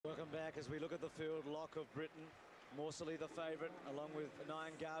Welcome back as we look at the field. Lough of Britain, Morceli the favourite, along with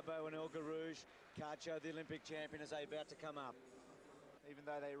Niyongabo and El Guerrouj. Cacho, the Olympic champion, is about to come up. Even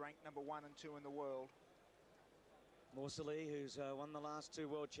though they rank number 1 and 2 in the world. Morceli, who's won the last 2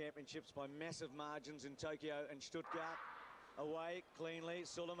 world championships by massive margins in Tokyo and Stuttgart. Away cleanly.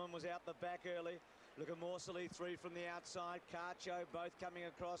 Sullivan was out the back early. Look at Morceli, 3 from the outside. Cacho both coming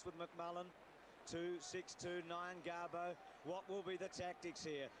across with McMullen. 2-6-2, Niyongabo. What will be the tactics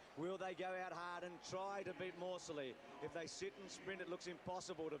here? Will they go out hard and try to beat Morceli? If they sit and sprint, it looks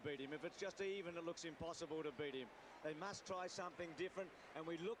impossible to beat him. If it's just even, it looks impossible to beat him. They must try something different, and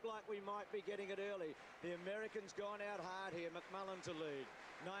we look like we might be getting it early. The Americans gone out hard here. McMullen to lead.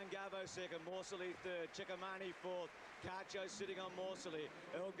 Niyongabo second, Morceli third, Chékhémani fourth. Cacho sitting on Morceli.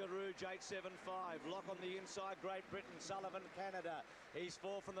 El Guerrouj 8-7-5. Lough on the inside, Great Britain. Sullivan, Canada. He's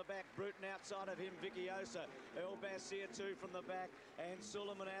 4 from the back. Bruton outside of him, Viciosa. El Basir 2 from the back. And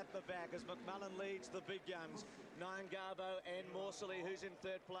Sullivan out the back as McMullen leads the big guns. Niyongabo and Morceli, who's in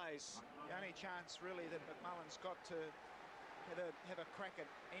third place. The only chance really that McMullen's got to have a crack at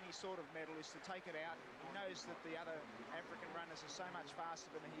any sort of medal is to take it out. He knows that the other African runners are so much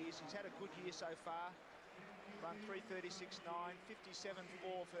faster than he is. He's had a good year so far. Run 3:36.9, 57.4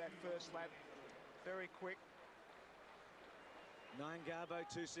 for that first lap. Very quick. Niyongabo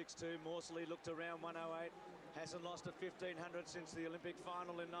 2.62. Morceli looked around 1:08. Hasn't lost a 1500 since the Olympic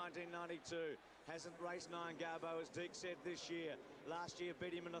final in 1992. Hasn't raced Niyongabo, as Deke said, this year. Last year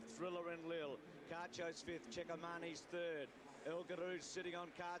beat him in a thriller in Lille. Cacho's 5th, Chékhémani's 3rd. El Guerrouj sitting on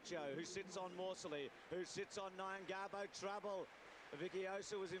Cacho, who sits on Morceli, who sits on Niyongabo. Trouble.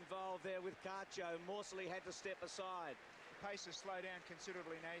 Viciosa was involved there with Cacho. Morceli had to step aside. The pace has slowed down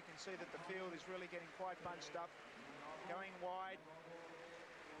considerably now. You can see that the field is really getting quite bunched up. Going wide.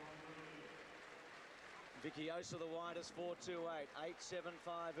 Viciosa the widest, 4.28.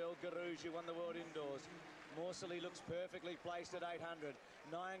 8.75, El Guerrouj, who won the world indoors. Morceli looks perfectly placed at 800.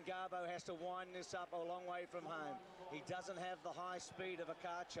 Niyongabo has to wind this up a long way from home. He doesn't have the high speed of a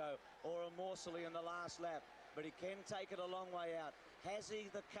Cacho or a Morceli in the last lap, but he can take it a long way out. Has he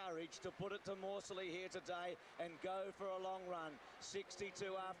the courage to put it to Morceli here today and go for a long run?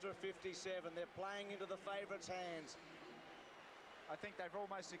 62 after a 57. They're playing into the favourites' hands. I think they've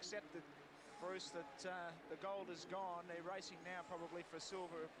almost accepted, Bruce, that the gold is gone. They're racing now probably for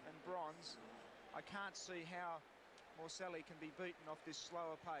silver and bronze. I can't see how Morceli can be beaten off this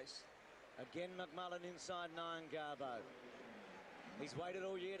slower pace. Again, McMullen inside Niyongabo. He's waited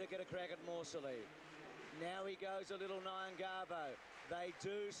all year to get a crack at Morceli. Now he goes a little Niyongabo. They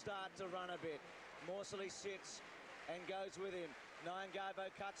do start to run a bit. Morceli sits and goes with him.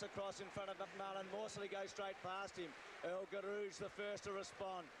 Niyongabo cuts across in front of McMullen. Morceli goes straight past him. El Guerrouj the first to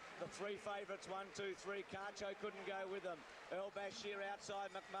respond. The 3 favourites, 1, 2, 3. Cacho couldn't go with them. El Basir outside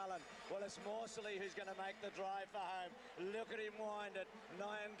McMullen. Well, it's Morceli who's going to make the drive for home. Look at him wind it.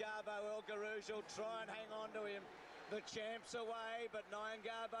 Niyongabo, El Guerrouj will try and hang on to him. The champ's away, but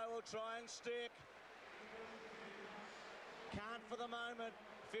Niyongabo will try and stick. Can't for the moment.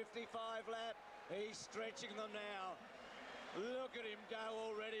 55 lap. He's stretching them now. Look at him go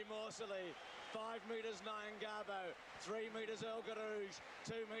already, Morceli. 5 metres Niyongabo, 3 metres El Guerrouj,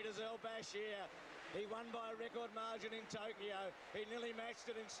 2 metres El Basir. He won by a record margin in Tokyo. He nearly matched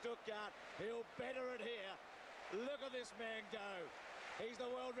it in Stuttgart. He'll better it here. Look at this man go. He's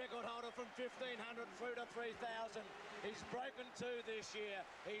the world record holder from 1500 through to 3000. He's broken 2 this year.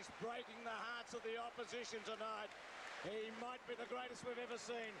 He's breaking the hearts of the opposition tonight. He might be the greatest we've ever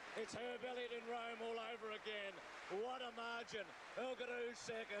seen. It's Herb Elliott in Rome all over again. What a margin. El Guerrouj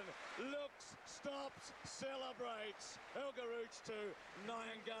second. Looks, stops, celebrates. El Guerrouj 2,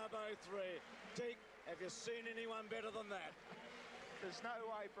 Niyongabo 3. Deke, have you seen anyone better than that? There's no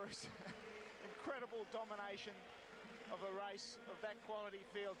way, Bruce. Incredible domination of a race of that quality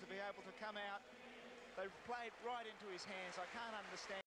field to be able to come out. They've played right into his hands. I can't understand.